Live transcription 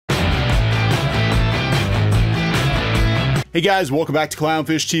Hey guys, welcome back to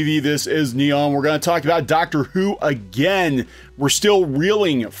CLOWNFISH TV. This is Kneon. We're going to talk about Doctor Who again. We're still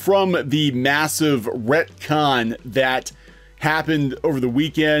reeling from the massive retcon that happened over the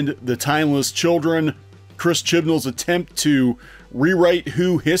weekend. The Timeless Children, Chris Chibnall's attempt to rewrite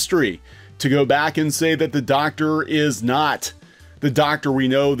Who history, to go back and say that the Doctor is not the Doctor we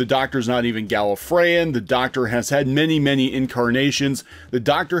know. The Doctor's not even Gallifreyan. The Doctor has had many, many incarnations. The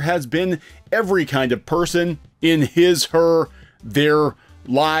Doctor has been every kind of person in his, her, their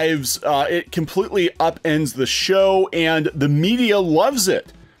lives. It completely upends the show, and the media loves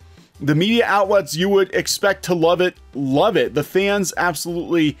it. The media outlets you would expect to love it, love it. The fans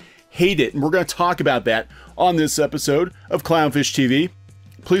absolutely hate it, and we're going to talk about that on this episode of CLOWNFISH TV.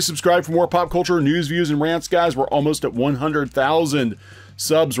 Please subscribe for more pop culture news, views, and rants, guys. We're almost at 100,000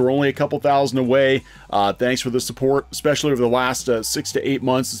 subs. We're only a couple thousand away. Thanks for the support, especially over the last 6 to 8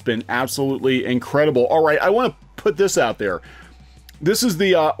 months. It's been absolutely incredible. All right, I want to put this out there. This is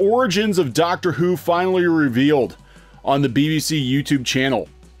the origins of Doctor Who finally revealed on the BBC YouTube channel,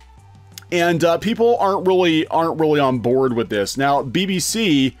 and people aren't really on board with this. Now,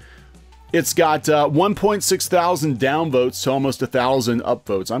 BBC, it's got 1.6 thousand downvotes to almost 1,000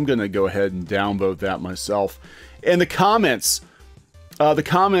 upvotes. I'm going to go ahead and downvote that myself. And the comments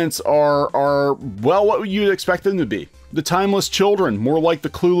are well, what you'd expect them to be. The Timeless Children, more like the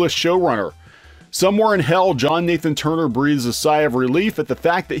clueless showrunner. Somewhere in hell, John Nathan Turner breathes a sigh of relief at the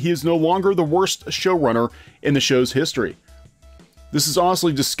fact that he is no longer the worst showrunner in the show's history. This is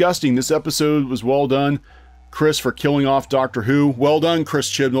honestly disgusting. This episode was well done, Chris, for killing off Doctor Who. Well done, Chris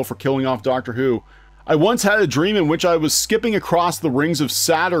Chibnall, for killing off Doctor Who. I once had a dream in which I was skipping across the rings of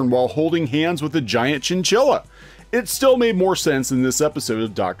Saturn while holding hands with a giant chinchilla. It still made more sense in this episode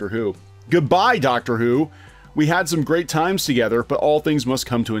of Doctor Who. Goodbye, Doctor Who. We had some great times together, but all things must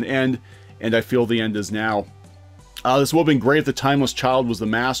come to an end, and I feel the end is now. This would have been great if the Timeless Child was the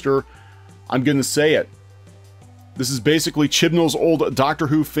master. I'm going to say it. This is basically Chibnall's old Doctor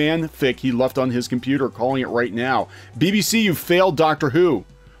Who fanfic he left on his computer, calling it right now. BBC, you failed Doctor Who.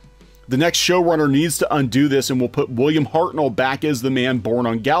 The next showrunner needs to undo this, and will put William Hartnell back as the man born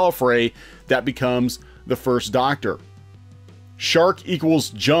on Gallifrey that becomes the first Doctor. Shark equals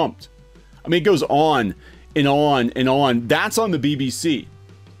jumped. I mean, it goes on and on and on. That's on the BBC.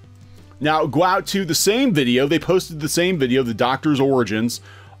 Now, go out to the same video. They posted the same video, the Doctor's origins,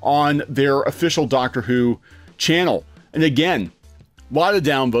 on their official Doctor Who channel. And again, a lot of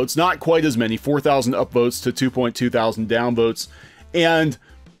downvotes, not quite as many, 4,000 upvotes to 2.2 thousand downvotes. And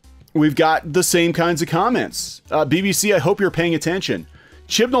we've got the same kinds of comments. BBC, I hope you're paying attention.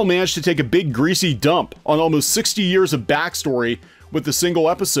 Chibnall managed to take a big greasy dump on almost 60 years of backstory with a single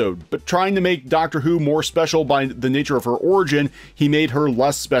episode, but trying to make Doctor Who more special by the nature of her origin, he made her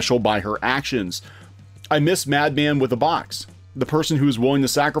less special by her actions. I miss Madman with a Box, the person who is willing to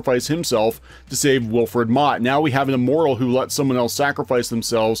sacrifice himself to save Wilfred Mott. Now we have an immortal who lets someone else sacrifice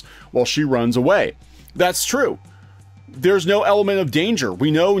themselves while she runs away. That's true. There's no element of danger.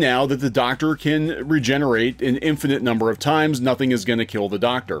 We know now that the Doctor can regenerate an infinite number of times. Nothing is going to kill the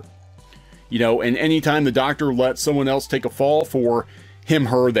Doctor. You know, and anytime the Doctor lets someone else take a fall for him,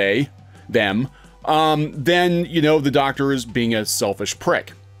 her, they, them, then, you know, the Doctor is being a selfish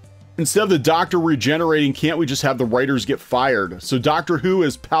prick. Instead of the Doctor regenerating, can't we just have the writers get fired? So Doctor Who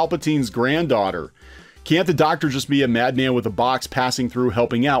is Palpatine's granddaughter. Can't the Doctor just be a madman with a box passing through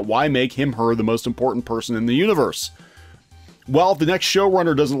helping out? Why make him, her, the most important person in the universe? Well, if the next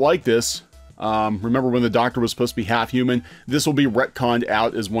showrunner doesn't like this, remember when the Doctor was supposed to be half human, this will be retconned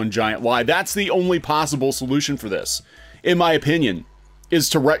out as one giant lie. That's the only possible solution for this, in my opinion, is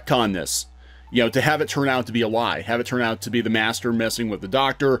to retcon this. You know, to have it turn out to be a lie, have it turn out to be the Master messing with the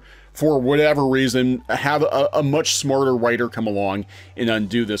Doctor for whatever reason, have a much smarter writer come along and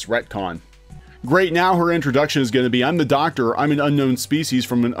undo this retcon. Great, now her introduction is going to be, I'm the Doctor, I'm an unknown species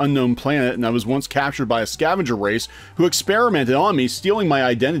from an unknown planet, and I was once captured by a scavenger race who experimented on me, stealing my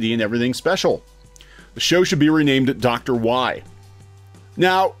identity and everything special. The show should be renamed Dr. Y.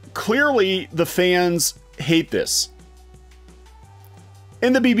 Now, clearly the fans hate this.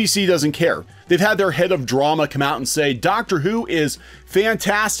 And the BBC doesn't care. They've had their head of drama come out and say, Doctor Who is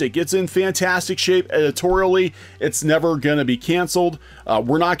fantastic. It's in fantastic shape editorially. It's never going to be canceled.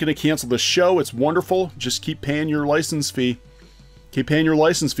 We're not going to cancel the show. It's wonderful. Just keep paying your license fee. Keep paying your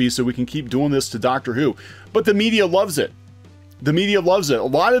license fee so we can keep doing this to Doctor Who. But the media loves it. The media loves it. A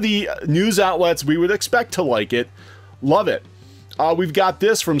lot of the news outlets we would expect to like it, love it. We've got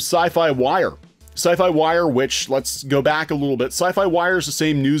this from Sci-Fi Wire. Sci-Fi Wire, which, let's go back a little bit. Sci-Fi Wire is the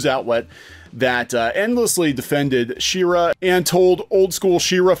same news outlet that endlessly defended She-Ra and told old school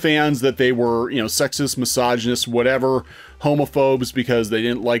She-Ra fans that they were, you know, sexist, misogynist, whatever, homophobes because they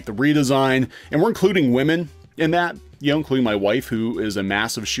didn't like the redesign. And we're including women in that, you know, including my wife, who is a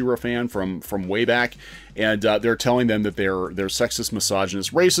massive She-Ra fan from way back. And they're telling them that they're sexist,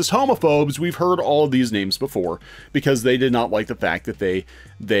 misogynist, racist, homophobes. We've heard all of these names before because they did not like the fact that they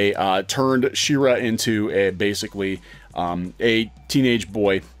turned She-Ra into basically a teenage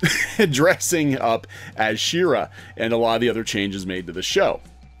boy dressing up as She-Ra, and a lot of the other changes made to the show.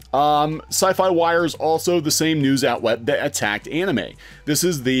 Sci-Fi Wire is also the same news outlet that attacked anime. This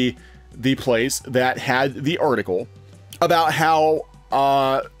is the place that had the article about how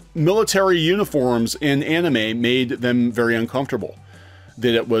military uniforms in anime made them very uncomfortable.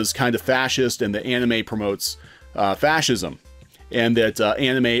 That it was kind of fascist, and the anime promotes fascism, and that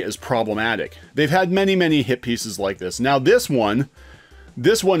anime is problematic. They've had many hit pieces like this. Now this one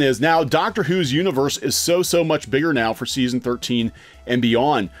is now Doctor Who's universe is so much bigger now for season 13 and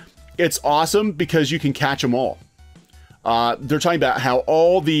beyond. It's awesome because you can catch them all. They're talking about how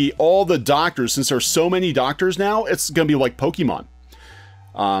all the doctors, since there's so many doctors now, it's gonna be like Pokemon.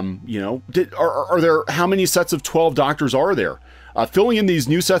 You know, are there, how many sets of 12 doctors are there? Filling in these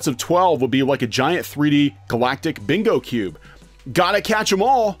new sets of 12 would be like a giant 3D galactic bingo cube. Gotta catch them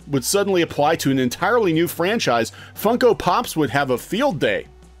all would suddenly apply to an entirely new franchise. Funko Pops would have a field day.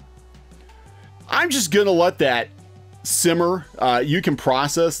 I'm just gonna let that simmer. You can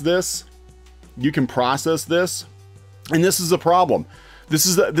process this. You can process this. And this is a problem. This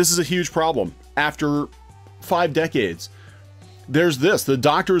is a huge problem. After 5 decades, there's this. The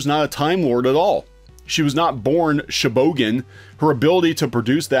Doctor is not a Time Lord at all. She was not born Shibogen. Her ability to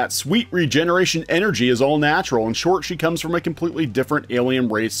produce that sweet regeneration energy is all natural. In short, she comes from a completely different alien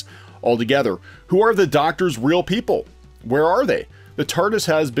race altogether. Who are the Doctor's real people? Where are they? The TARDIS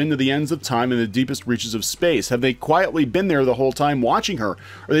has been to the ends of time and the deepest reaches of space. Have they quietly been there the whole time watching her?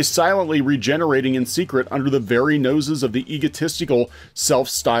 Are they silently regenerating in secret under the very noses of the egotistical,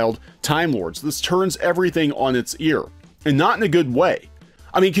 self-styled Time Lords? This turns everything on its ear, and not in a good way.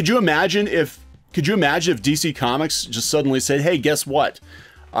 I mean, could you imagine if DC Comics just suddenly said, hey, guess what?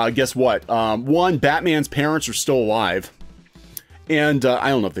 One, Batman's parents are still alive. And I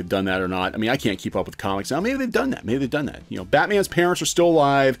don't know if they've done that or not. I mean, I can't keep up with comics now. Maybe they've done that. Maybe they've done that. You know, Batman's parents are still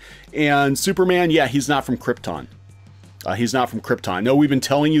alive. And Superman, yeah, he's not from Krypton. He's not from Krypton. No, we've been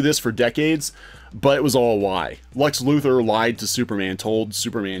telling you this for decades, but it was all a lie. Lex Luthor lied to Superman, told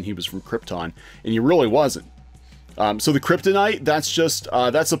Superman he was from Krypton, and he really wasn't. So the kryptonite, that's just,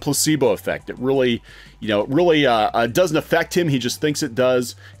 that's a placebo effect. It really, you know, doesn't affect him. He just thinks it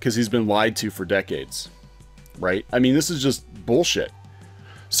does because he's been lied to for decades, right? I mean, this is just bullshit.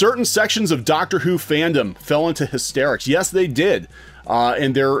 Certain sections of Doctor Who fandom fell into hysterics. Yes, they did.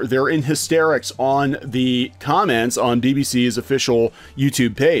 And they're in hysterics on the comments on BBC's official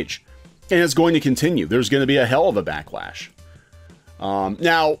YouTube page. And it's going to continue. There's going to be a hell of a backlash.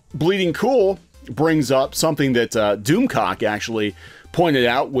 Now, Bleeding Cool brings up something that Doomcock actually pointed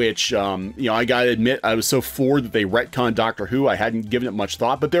out, which, you know, I gotta admit, I was so floored that they retconned Doctor Who, I hadn't given it much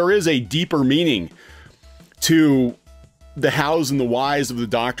thought, but there is a deeper meaning to the hows and the whys of the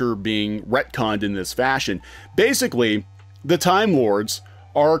Doctor being retconned in this fashion. Basically, the Time Lords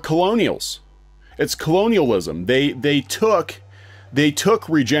are colonials. It's colonialism. They took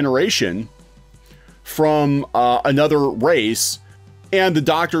regeneration from another race. And the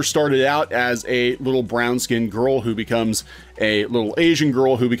Doctor started out as a little brown-skinned girl who becomes a little Asian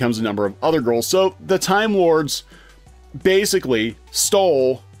girl who becomes a number of other girls. So the Time Lords basically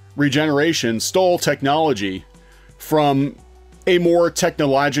stole regeneration, stole technology from a more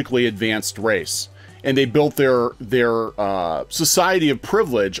technologically advanced race. And they built their society of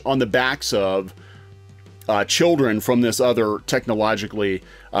privilege on the backs of children from this other technologically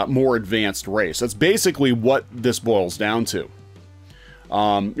more advanced race. That's basically what this boils down to.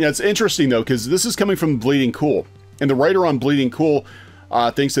 Yeah, it's interesting though, because this is coming from Bleeding Cool, and the writer on Bleeding Cool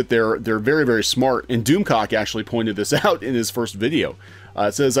thinks that they're very smart. And Doomcock actually pointed this out in his first video.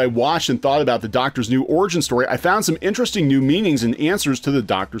 It says, I watched and thought about the Doctor's new origin story. I found some interesting new meanings and answers to the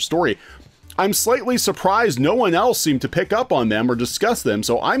Doctor's story. I'm slightly surprised no one else seemed to pick up on them or discuss them,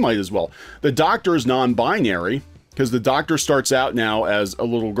 so I might as well. The Doctor is non-binary, because the Doctor starts out now as a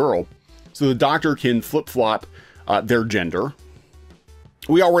little girl, so the Doctor can flip-flop their gender.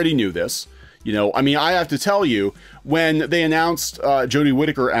 We already knew this. You know, I mean, I have to tell you, when they announced Jodie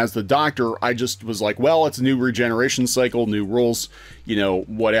Whittaker as the Doctor, I just was like, well, it's a new regeneration cycle, new rules, you know,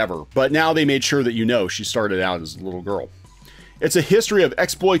 whatever. But now they made sure that you know she started out as a little girl. It's a history of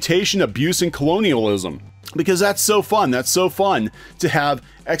exploitation, abuse, and colonialism. because that's so fun. That's so fun to have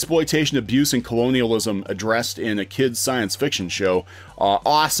exploitation, abuse, and colonialism addressed in a kid's science fiction show.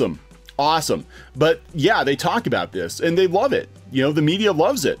 Awesome. Awesome. But yeah, they talk about this and they love it. You know, the media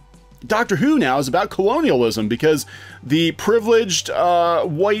loves it. Doctor Who now is about colonialism because the privileged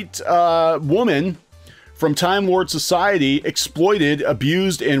white woman from Time Lord society exploited,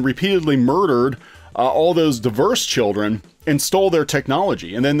 abused, and repeatedly murdered all those diverse children and stole their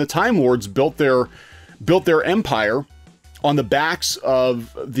technology. And then the Time Lords built their empire on the backs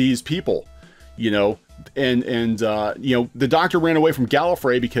of these people, you know. And you know, the Doctor ran away from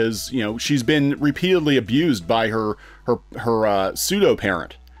Gallifrey because, you know, she's been repeatedly abused by her pseudo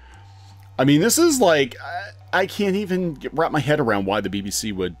parent. I mean, this is like, I can't even wrap my head around why the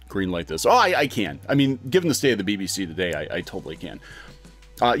BBC would greenlight this. Oh, I can. I mean, given the state of the BBC today, I totally can.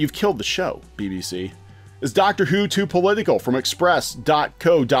 You've killed the show, BBC. Is Doctor Who too political? From express.co.uk.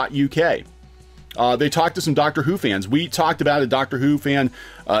 They talked to some Doctor Who fans. We talked about a Doctor Who fan,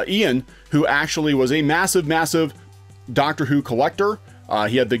 Ian, who actually was a massive Doctor Who collector.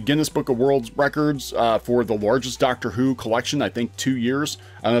 He had the Guinness Book of World Records for the largest Doctor Who collection, I think 2 years.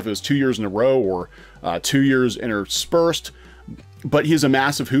 I don't know if it was 2 years in a row or 2 years interspersed, but he's a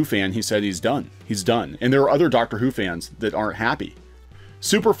massive Who fan. He said he's done. He's done. And there are other Doctor Who fans that aren't happy.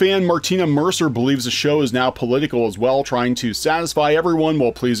 Superfan Martina Mercer believes the show is now political as well, trying to satisfy everyone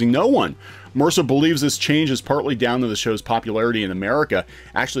while pleasing no one. Mercer believes this change is partly down to the show's popularity in America.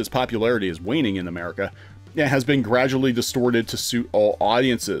 Actually, its popularity is waning in America. It has been gradually distorted to suit all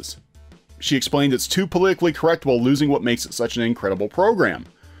audiences. She explained it's too politically correct while losing what makes it such an incredible program.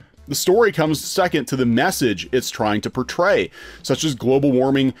 The story comes second to the message it's trying to portray, such as global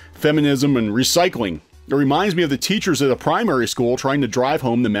warming, feminism, and recycling. It reminds me of the teachers at a primary school trying to drive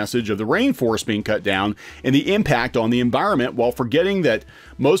home the message of the rainforest being cut down and the impact on the environment, while forgetting that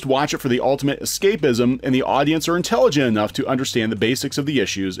most watch it for the ultimate escapism and the audience are intelligent enough to understand the basics of the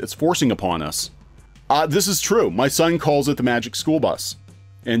issues it's forcing upon us. This is true. My son calls it the Magic School Bus,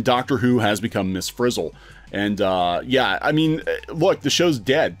 and Doctor Who has become Miss Frizzle. And yeah, I mean, look, the show's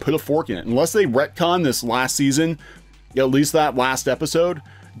dead. Put a fork in it. Unless they retcon this last season, at least that last episode,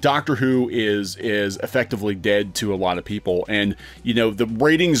 Doctor Who is effectively dead to a lot of people. And, you know, the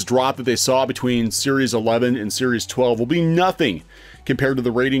ratings drop that they saw between Series 11 and Series 12 will be nothing compared to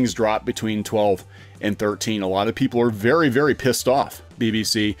the ratings drop between 12 and 13. A lot of people are very pissed off,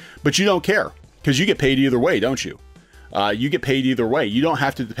 BBC, but you don't care because you get paid either way, don't you? You get paid either way. You don't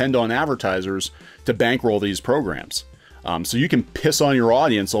have to depend on advertisers to bankroll these programs. So you can piss on your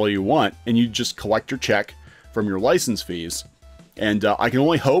audience all you want, and you just collect your check from your license fees. And I can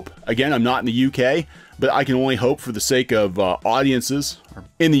only hope, again, I'm not in the UK, but I can only hope for the sake of audiences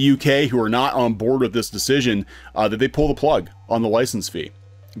in the UK who are not on board with this decision that they pull the plug on the license fee.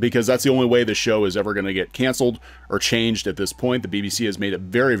 Because that's the only way the show is ever going to get canceled or changed at this point. The BBC has made it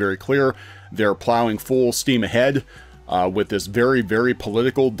very clear they're plowing full steam ahead with this very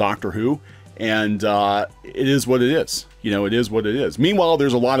political Doctor Who. And it is what it is. You know, it is what it is. Meanwhile,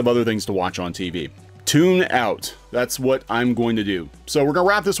 there's a lot of other things to watch on TV. Tune out. That's what I'm going to do. So we're going to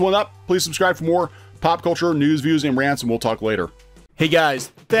wrap this one up. Please subscribe for more pop culture, news, views, and rants, and we'll talk later. Hey guys,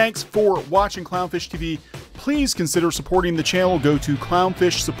 thanks for watching Clownfish TV. Please consider supporting the channel. Go to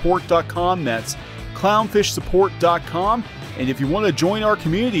clownfishsupport.com. That's clownfishsupport.com. And if you want to join our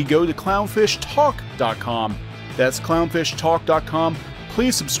community, go to clownfishtalk.com. That's clownfishtalk.com.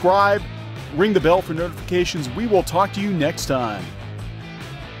 Please subscribe, ring the bell for notifications. We will talk to you next time.